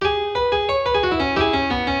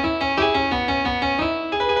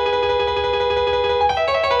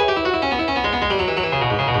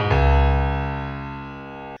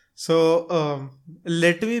So,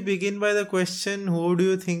 let me begin by the question: who do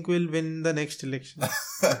you think will win the next election?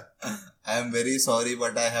 I am very sorry,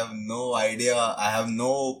 but I have no idea. I have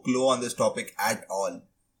no clue on this topic at all.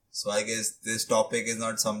 So I guess this topic is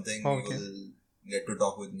not something you Okay. will get to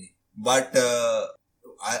talk with me. But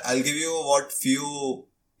I'll give you what few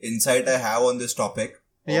insight I have on this topic.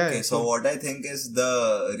 Yeah, Okay, yeah, so cool. what I think is the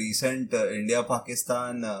recent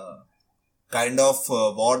India-Pakistan kind of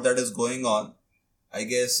war that is going on. I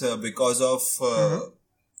guess because of Mm-hmm.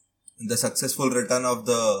 the successful return of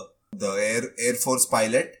the Air Force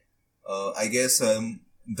pilot, I guess the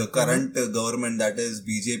Mm-hmm. current government, that is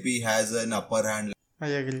BJP, has an upper hand. I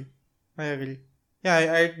agree. I agree. Yeah,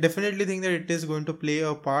 I definitely think that it is going to play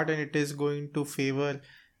a part and it is going to favor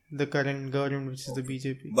the current government, which is the Okay.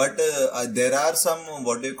 BJP. But there are some,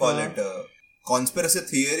 what do you call Uh, it, conspiracy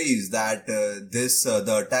theories that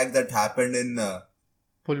the attack that happened in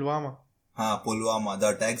Pulwama. Pulwama, the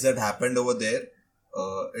attacks that happened over there,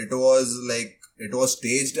 it was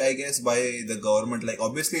staged, I guess, by the government. Like,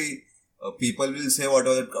 obviously, people will say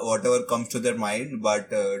whatever comes to their mind, but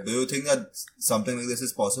do you think that something like this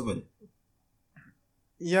is possible?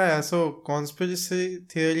 Yeah, so conspiracy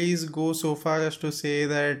theories go so far as to say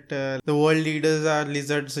that the world leaders are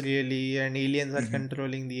lizards really and aliens are Mm-hmm.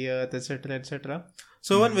 controlling the earth, etc., etc.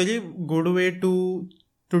 So one Mm-hmm. very good way to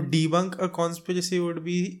debunk a conspiracy would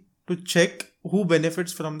be to check who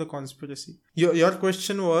benefits from the conspiracy. Your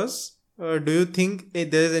question was, do you think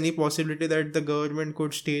there is any possibility that the government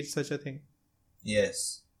could stage such a thing?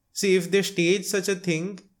 Yes. See, if they stage such a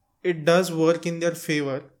thing, it does work in their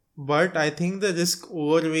favor, but I think the risk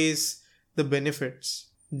overweighs the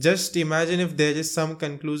benefits. Just imagine if there is some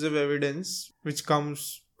conclusive evidence which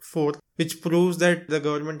comes forth, which proves that the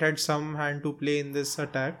government had some hand to play in this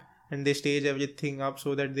attack and they stage everything up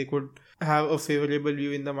so that they could have a favorable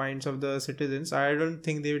view in the minds of the citizens. I don't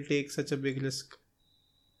think they will take such a big risk.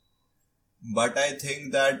 But I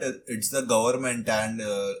think that it's the government, and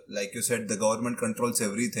like you said, the government controls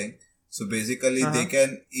everything. So basically, they Uh-huh.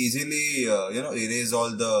 can easily, erase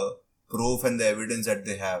all the proof and the evidence that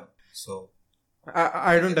they have. So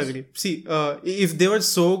I I don't guess. agree. See, if they were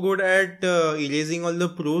so good at erasing all the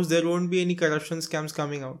proofs, there won't be any corruption scams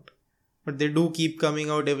coming out. But they do keep coming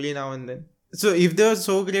out every now and then. So, if they are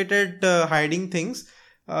so great at hiding things,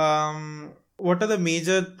 what are the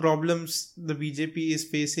major problems the BJP is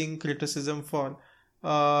facing criticism for?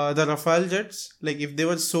 The Rafale jets. Like, if they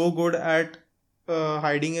were so good at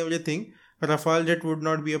hiding everything, Rafale jet would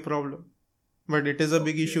not be a problem. But it is a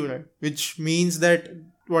big issue, Okay. right? Which means that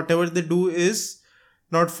whatever they do is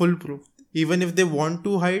not foolproof. Even if they want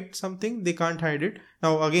to hide something, they can't hide it.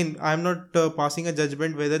 Now, again, I'm not passing a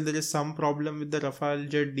judgment whether there is some problem with the Rafale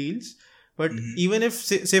jet deals. But Mm-hmm. even if,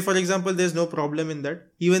 say for example, there's no problem in that,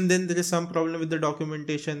 even then there is some problem with the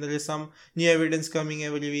documentation. There is some new evidence coming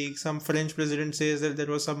every week. Some French president says that there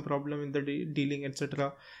was some problem in the dealing,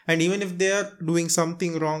 etc. And even if they are doing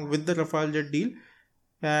something wrong with the Rafale jet deal,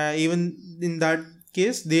 even in that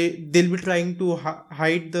case they'll be trying to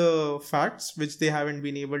hide the facts which they haven't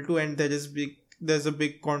been able to, and there's a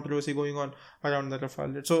big controversy going on around the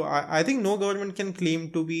Rafale jet. So I think no government can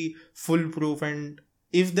claim to be foolproof, and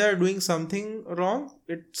if they're doing something wrong,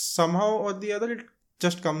 it somehow or the other it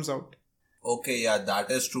just comes out. Okay, yeah,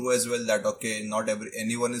 that is true as well. That okay, not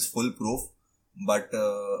anyone is foolproof, but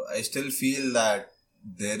I still feel that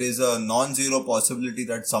there is a non-zero possibility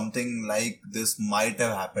that something like this might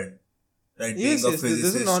have happened. Right, being Yes, a yes,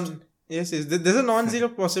 there's a physicist. there's a non-zero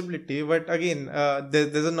possibility, but again,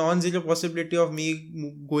 there's a non-zero possibility of me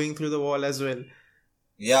going through the wall as well.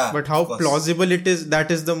 Yeah, But of how course. plausible it is, that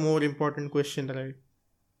is the more important question, right?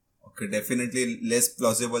 Okay, definitely less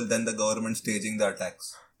plausible than the government staging the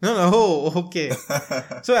attacks. No, no, oh, okay.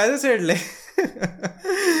 So as I said, like,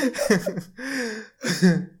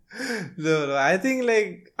 no, I think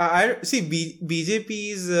like I see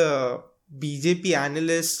BJP's BJP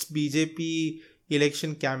analysts, BJP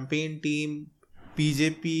election campaign team,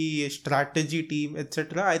 BJP strategy team,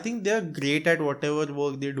 etc. I think they are great at whatever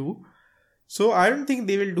work they do. So I don't think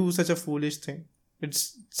they will do such a foolish thing.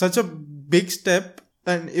 It's such a big step,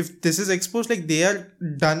 and if this is exposed, like they are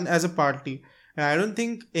done as a party, and I don't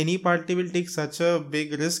think any party will take such a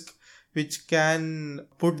big risk, which can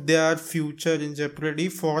put their future in jeopardy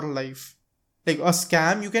for life. Like a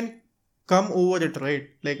scam, you can come over it, right?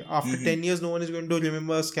 Like after Mhm. 10 years, no one is going to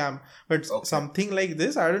remember a scam, but Okay. something like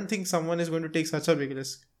this, I don't think someone is going to take such a big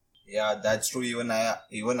risk. Yeah, that's true. Even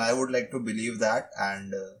I would like to believe that,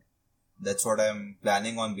 and that's what I'm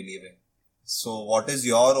planning on believing. So, what is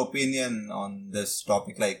your opinion on this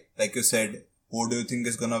topic? Like you said, who do you think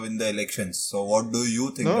is gonna win the elections? So, what do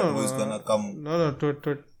you think No, that no, who is no, gonna come? no, no.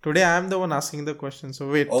 Today I am the one asking the question.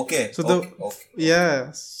 So wait. Okay, So okay.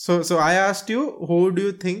 yeah. So I asked you, who do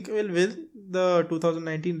you think will win the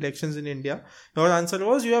 2019 elections in India? Your answer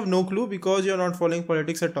was you have no clue because you are not following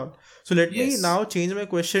politics at all. So let me Yes. now change my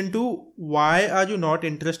question to, why are you not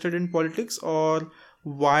interested in politics, or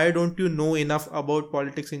why don't you know enough about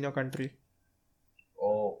politics in your country?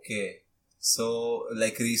 Okay. So,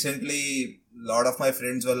 like recently, a lot of my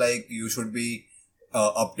friends were like, "You should be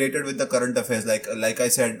updated with the current affairs." Like I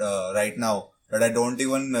said right now, that I don't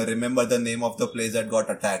even remember the name of the place that got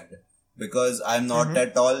attacked because I'm not Mm-hmm.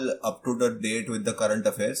 at all up to the date with the current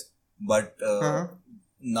affairs. But Uh-huh.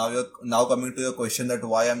 now coming to your question that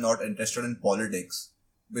why I'm not interested in politics,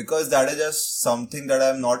 because that is just something that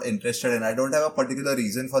I'm not interested in. I don't have a particular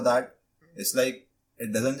reason for that. It's like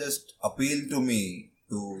it doesn't just appeal to me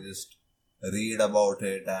to just read about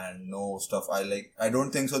it and know stuff. I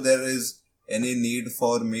don't think so there is any need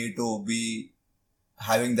for me to be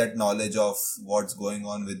having that knowledge of what's going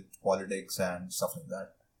on with politics and stuff like that.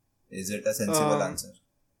 Is it a sensible Um, answer?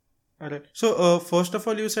 Alright. So, first of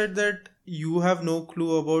all, you said that you have no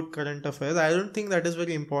clue about current affairs. I don't think that is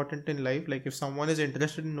very important in life. Like, if someone is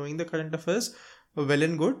interested in knowing the current affairs, well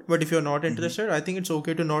and good. But if you're not Mm-hmm. interested, I think it's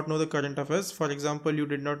okay to not know the current affairs. For example, you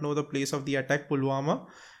did not know the place of the attack, Pulwama.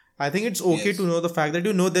 I think it's okay to Yes. know the fact that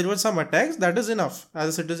you know there were some attacks. That is enough as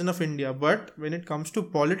a citizen of India. But when it comes to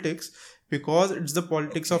politics, because it's the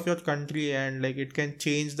politics of Okay. your country, and like it can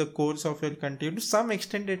change the course of your country to some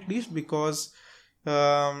extent at least, because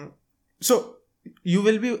um, so you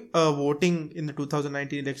will be voting in the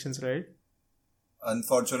 2019 elections, right?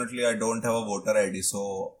 Unfortunately, I don't have a voter ID,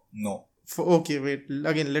 so no. Okay, wait.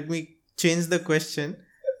 Again, let me change the question.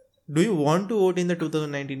 Do you want to vote in the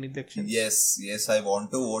 2019 elections? Yes, I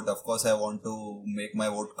want to vote. Of course, I want to make my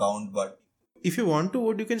vote count, but If you want to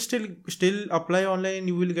vote, you can still apply online.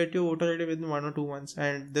 You will get your voter ID within 1 or 2 months,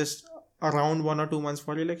 and this around 1 or 2 months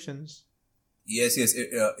for elections. yes.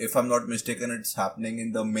 If I'm not mistaken, it's happening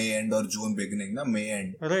in the May end or June beginning, na May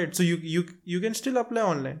end. Right. So you can still apply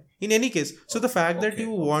online. In any case, so the fact that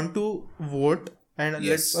you Okay. want to vote, and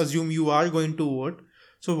let's Yes. assume you are going to vote.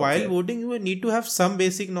 So while Okay. voting, you will need to have some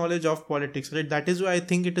basic knowledge of politics, right? That is why I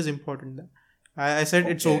think it is important. I said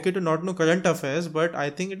it's Okay. okay to not know current affairs, but I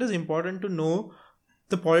think it is important to know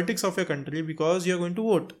the politics of your country because you're going to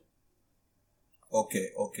vote.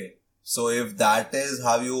 Okay. So if that is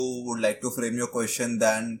how you would like to frame your question,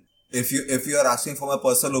 then if you are asking for my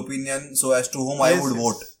personal opinion, so as to whom I Yes, would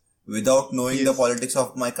vote yes, without knowing the yes. politics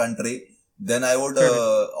of my country, then I would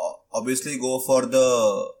Correct. obviously go for the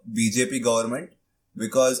BJP government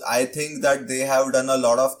because I think that they have done a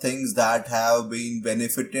lot of things that have been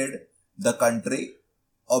benefited the country.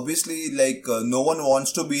 Obviously, no one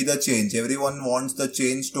wants to be the change. Everyone wants the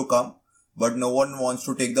change to come, but no one wants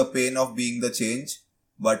to take the pain of being the change.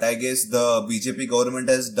 But I guess the BJP government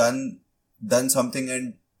has done something,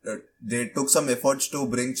 and they took some efforts to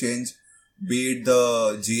bring change, be it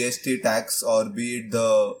the GST tax or be it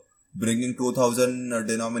the bringing 2000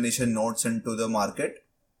 denomination notes into the market.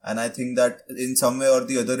 And I think that in some way or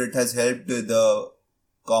the other, it has helped the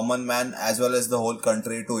common man as well as the whole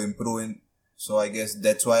country to improve in. So I guess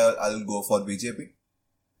that's why I'll go for BJP.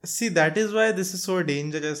 See, that is why this is so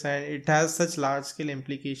dangerous and it has such large scale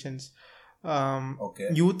implications. Okay.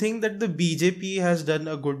 You think that the BJP has done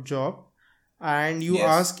a good job, and you Yes.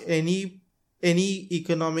 ask any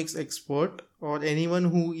economics expert or anyone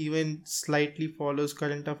who even slightly follows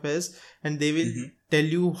current affairs, and they will Mm-hmm. tell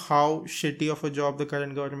you how shitty of a job the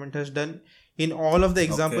current government has done in all of the Okay.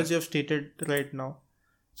 examples you have stated right now.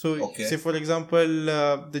 So, say Okay. for example,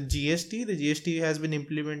 the GST has been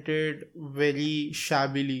implemented very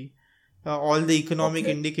shabbily. All the economic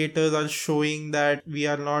Okay. indicators are showing that we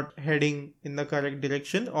are not heading in the correct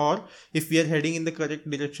direction, or if we are heading in the correct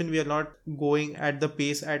direction, we are not going at the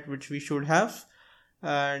pace at which we should have.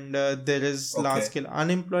 And there is large Okay. scale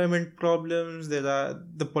unemployment problems. There are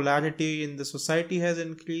the polarity in the society has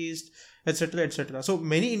increased, etc., etc. So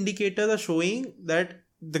many indicators are showing that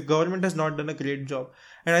the government has not done a great job,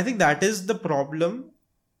 and I think that is the problem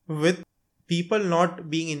with people not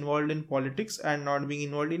being involved in politics and not being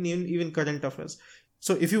involved in even current affairs.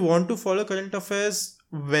 So if you want to follow current affairs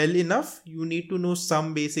well enough, you need to know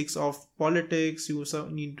some basics of politics,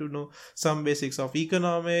 need to know some basics of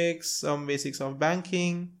economics, some basics of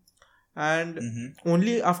banking, and Mm-hmm.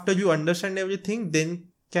 only after you understand everything, then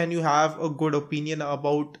can you have a good opinion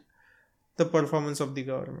about the performance of the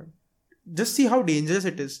government. Just see how dangerous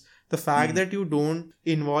it is. The fact Mm-hmm. that you don't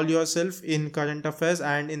involve yourself in current affairs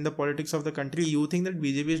and in the politics of the country, you think that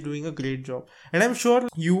BJP is doing a great job. And I'm sure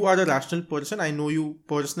you are a rational person. I know you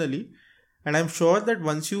personally. And I'm sure that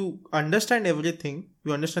once you understand everything,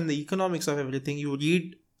 you understand the economics of everything, you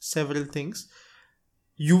read several things,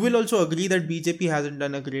 you will also agree that BJP hasn't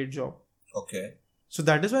done a great job. Okay. So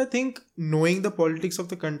that is why I think knowing the politics of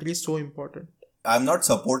the country is so important. I'm not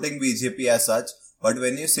supporting BJP as such, but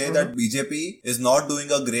when you say that BJP is not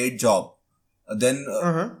doing a great job, then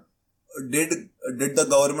did the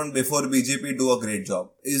government before BJP do a great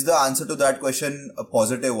job? Is the answer to that question a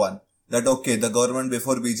positive one? That okay, the government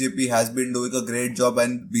before BJP has been doing a great job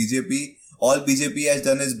and all BJP has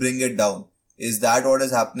done is bring it down. Is that what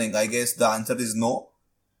is happening? I guess the answer is no.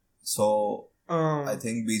 So I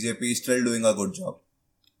think BJP is still doing a good job.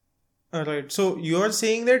 Alright, so you're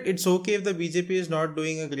saying that it's okay if the BJP is not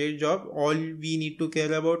doing a great job. All we need to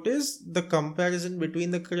care about is the comparison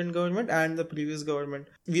between the current government and the previous government.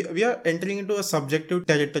 We are entering into a subjective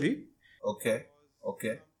territory. Okay.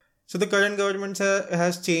 So the current government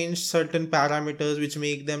has changed certain parameters which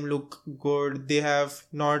make them look good. They have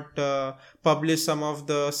not published some of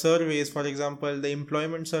the surveys. For example, the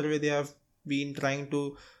employment survey, they have been trying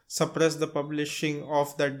to suppress the publishing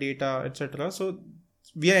of that data, etc. So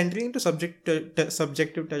we are entering into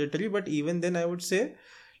subjective territory, but even then I would say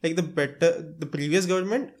like the previous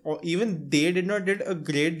government, or even they did not did a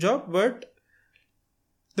great job, but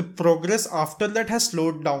the progress after that has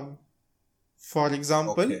slowed down. For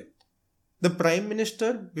example, the prime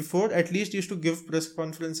minister before at least used to give press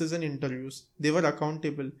conferences and interviews. They were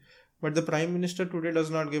accountable, but the prime minister today does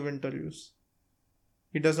not give interviews.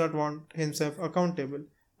 He does not want himself accountable.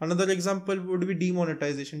 Another example would be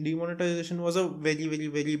demonetization. Demonetization was a very, very,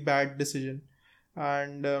 very bad decision.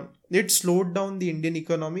 And it slowed down the Indian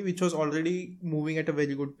economy, which was already moving at a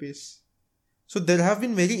very good pace. So there have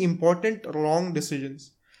been very important wrong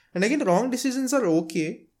decisions. And again, wrong decisions are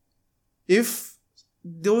okay if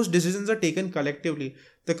those decisions are taken collectively.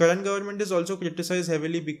 The current government is also criticized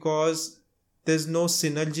heavily because there's no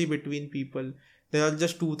synergy between people. There are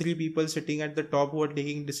just 2-3 people sitting at the top who are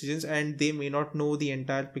taking decisions and they may not know the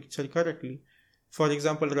entire picture correctly. For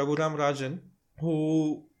example, Raghuram Rajan,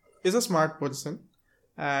 who is a smart person,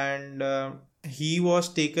 and he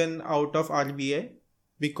was taken out of RBI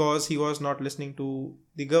because he was not listening to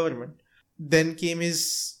the government. Then came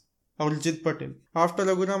his Urjit Patel. After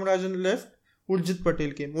Raghuram Rajan left, Urjit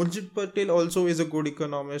Patel came. Urjit Patel also is a good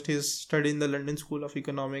economist. He's studied in the London School of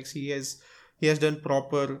Economics. He has done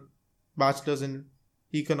proper bachelor's in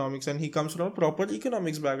economics and he comes from a proper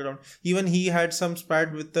economics background. Even he had some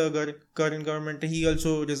spat with the current government. He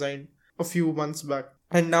also resigned a few months back.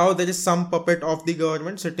 And now there is some puppet of the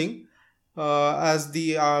government sitting as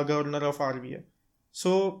the governor of RBI.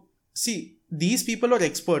 So, see, these people are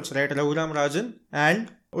experts, right? Raghuram Rajan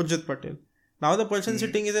and Urjit Patel. Now the person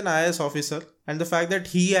sitting is an IAS officer, and the fact that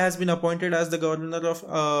he has been appointed as the governor of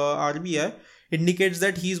RBI indicates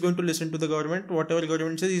that he is going to listen to the government. Whatever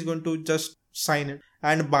government says, he's going to just sign it.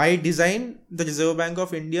 And by design, the Reserve Bank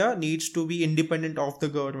of India needs to be independent of the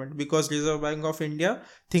government, because Reserve Bank of India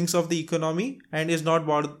thinks of the economy and is not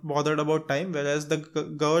bothered about time, whereas the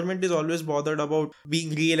government is always bothered about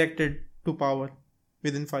being re-elected to power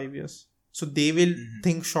within 5 years. So they will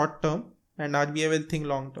think short term and RBI will think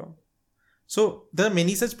long term. So there are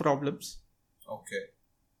many such problems. Okay.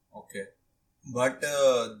 But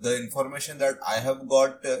the information that I have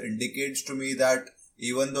got indicates to me that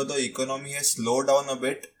even though the economy has slowed down a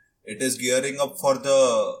bit, it is gearing up for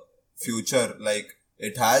the future. Like,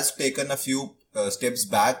 it has taken a few steps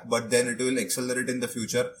back, but then it will accelerate in the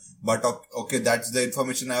future. But okay, that's the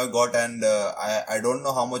information I have got, and I don't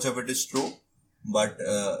know how much of it is true. But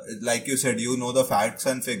like you said, you know the facts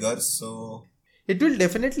and figures, so... It will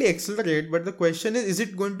definitely accelerate, but the question is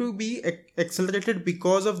it going to be accelerated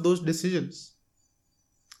because of those decisions?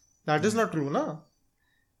 That is not true, na?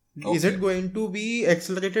 Okay. Is it going to be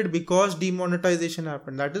accelerated because demonetization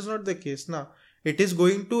happened? That is not the case, na? It is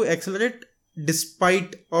going to accelerate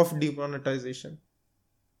despite of demonetization.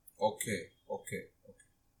 Okay.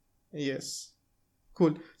 Yes.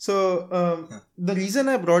 Cool. So, the reason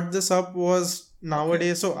I brought this up was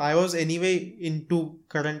nowadays, so I was anyway into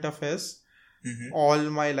current affairs all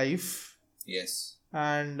my life. Yes.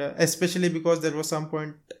 And especially because there was some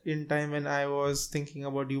point in time when I was thinking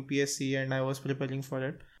about UPSC and I was preparing for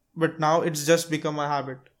it. But now it's just become a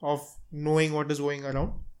habit of knowing what is going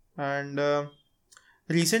around. And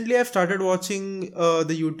recently I've started watching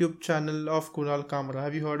the YouTube channel of Kunal Kamra.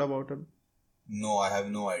 Have you heard about him? No, I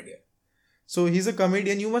have no idea. So he's a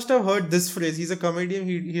comedian. You must have heard this phrase. He's a comedian.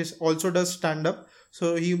 He also does stand-up.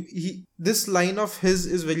 So he this line of his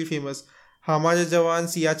is very famous. हमारे जवान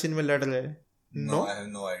सियाचिन में लड़ रहे. No, I have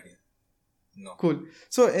no idea. No. Cool.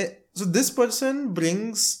 So this person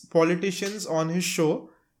brings politicians on his show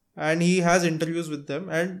and he has interviews with them,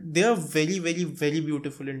 and they are very, very, very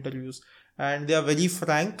beautiful interviews, and they are very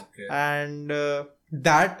frank. Okay. And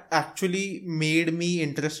that actually made me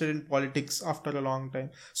interested in politics after a long time.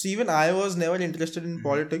 So even I was never interested in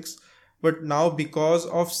politics, but now because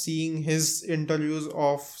of seeing his interviews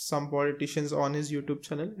of some politicians on his YouTube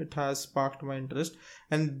channel, it has sparked my interest.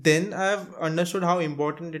 And then I've understood how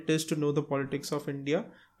important it is to know the politics of India,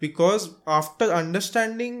 because after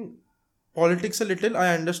understanding politics a little,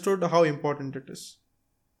 I understood how important it is.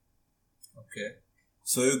 Okay.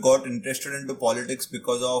 So you got interested into politics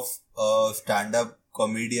because of a stand-up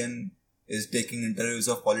comedian is taking interviews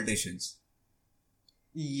of politicians.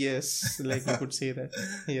 Yes, like you could say that.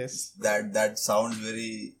 Yes. That sounds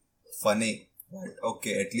very funny. But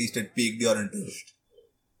okay, at least it piqued your interest.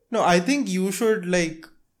 No, I think you should like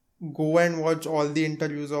go and watch all the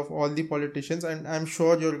interviews of all the politicians, and I'm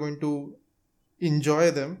sure you're going to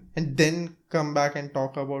enjoy them, and then come back and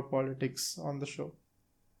talk about politics on the show.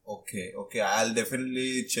 Okay, I'll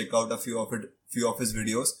definitely check out a few of his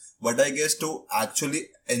videos. But I guess to actually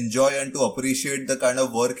enjoy and to appreciate the kind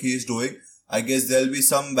of work he is doing, I guess there'll be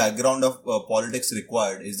some background of politics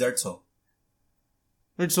required. Is that so?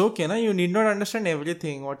 It's okay, na? You need not understand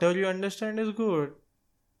everything. Whatever you understand is good.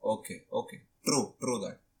 Okay. True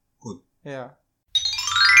that. Good. Yeah.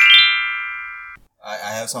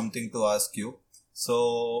 I have something to ask you.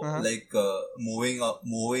 So,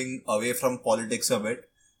 moving away from politics a bit,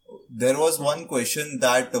 there was one question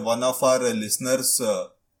that one of our listeners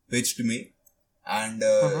pitched me, and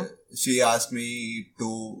she asked me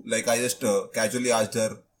to, like, I just casually asked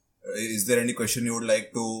her, is there any question you would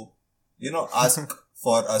like to, ask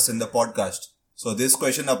for us in the podcast? So this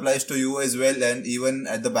question applies to you as well, and even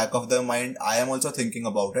at the back of the mind, I am also thinking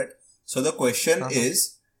about it. So the question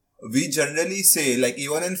is, we generally say, like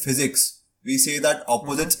even in physics, we say that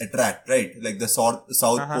opposites attract, right? Like the south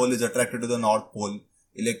pole is attracted to the north pole,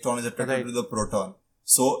 electron is attracted to the proton.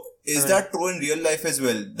 So is that true in real life as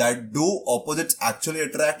well? That do opposites actually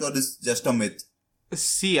attract, or is just a myth?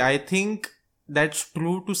 See, I think that's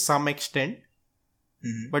true to some extent.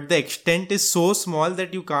 But the extent is so small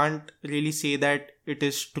that you can't really say that it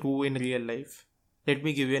is true in real life. Let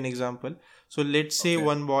me give you an example. So let's say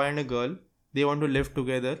one boy and a girl, they want to live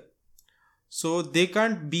together. So they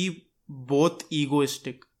can't be both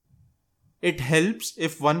egoistic. It helps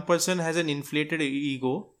if one person has an inflated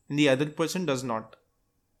ego and the other person does not.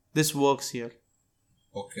 This works here.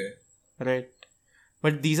 Okay. Right.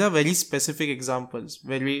 But these are very specific examples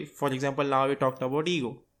where for example, now we talked about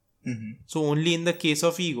ego. So only in the case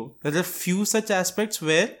of ego. There are few such aspects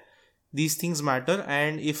where these things matter,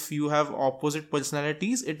 and if you have opposite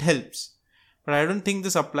personalities, it helps. But I don't think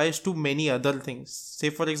this applies to many other things.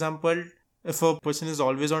 Say for example, if a person is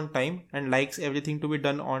always on time and likes everything to be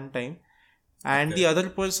done on time, and the other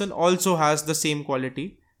person also has the same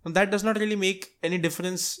quality, that does not really make any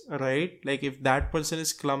difference, right? Like if that person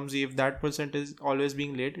is clumsy, if that person is always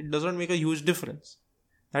being late, it does not make a huge difference.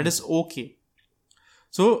 That is okay.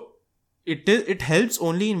 So it helps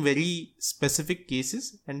only in very specific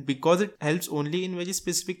cases, and because it helps only in very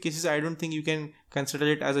specific cases, I don't think you can consider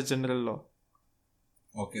it as a general law.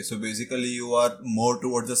 Okay, so basically you are more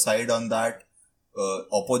towards the side on that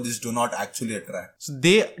opposites do not actually attract. So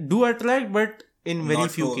they do attract, but in very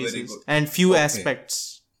few cases and few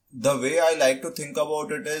aspects. The way I like to think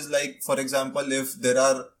about it is like, for example, if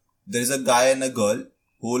there is a guy and a girl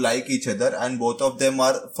who like each other, and both of them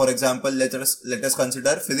are, for example, let us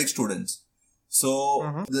consider physics students. So,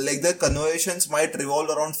 like the conversations might revolve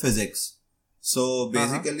around physics. So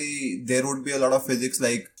basically, there would be a lot of physics,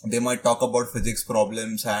 like they might talk about physics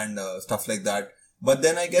problems and stuff like that. But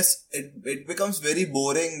then I guess it becomes very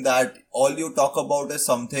boring that all you talk about is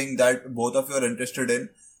something that both of you are interested in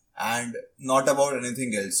and not about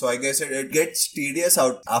anything else. So I guess it gets tedious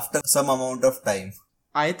out after some amount of time.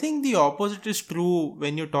 I think the opposite is true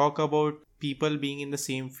when you talk about people being in the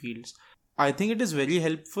same fields. I think it is very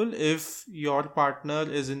helpful if your partner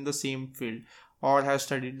is in the same field or has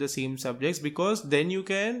studied the same subjects, because then you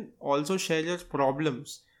can also share your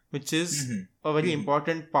problems, which is a very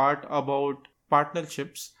important part about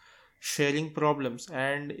partnerships, sharing problems.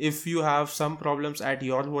 And if you have some problems at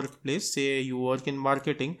your workplace, say you work in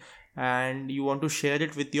marketing and you want to share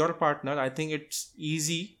it with your partner, I think it's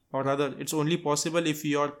easy, or rather it's only possible if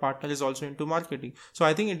your partner is also into marketing. So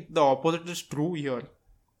I think the opposite is true here.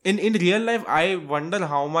 In real life, I wonder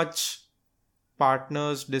how much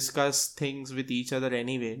partners discuss things with each other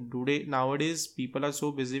anyway. Nowadays people are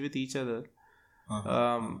so busy with each other.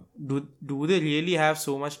 Do they really have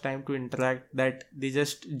so much time to interact that they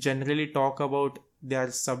just generally talk about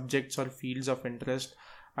their subjects or fields of interest?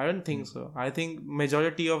 I don't think so. I think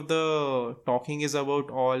majority of the talking is about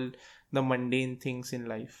all the mundane things in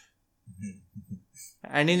life.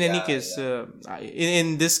 And in any Yeah, case, yeah.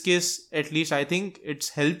 in this case, at least I think it's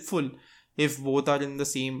helpful if both are in the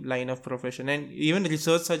same line of profession. And even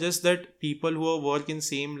research suggests that people who work in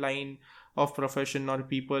same line of profession, or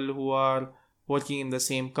people who are working in the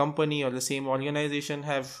same company or the same organization,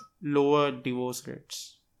 have lower divorce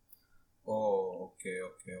rates. Oh, okay,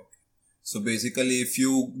 okay, okay. So basically, if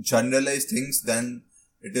you generalize things, then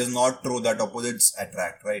it is not true that opposites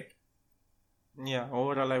attract, right? Yeah,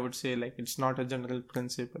 overall, I would say like it's not a general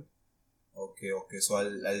principle. Okay, okay. So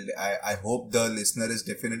I hope the listener is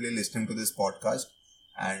definitely listening to this podcast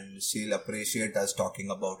and she'll appreciate us talking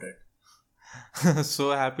about it.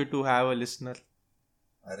 So happy to have a listener.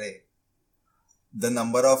 Array. The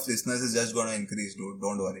number of listeners is just gonna increase, dude.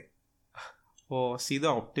 Don't worry. Oh, see the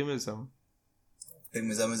optimism.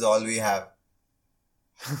 Optimism is all we have.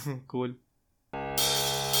 Cool.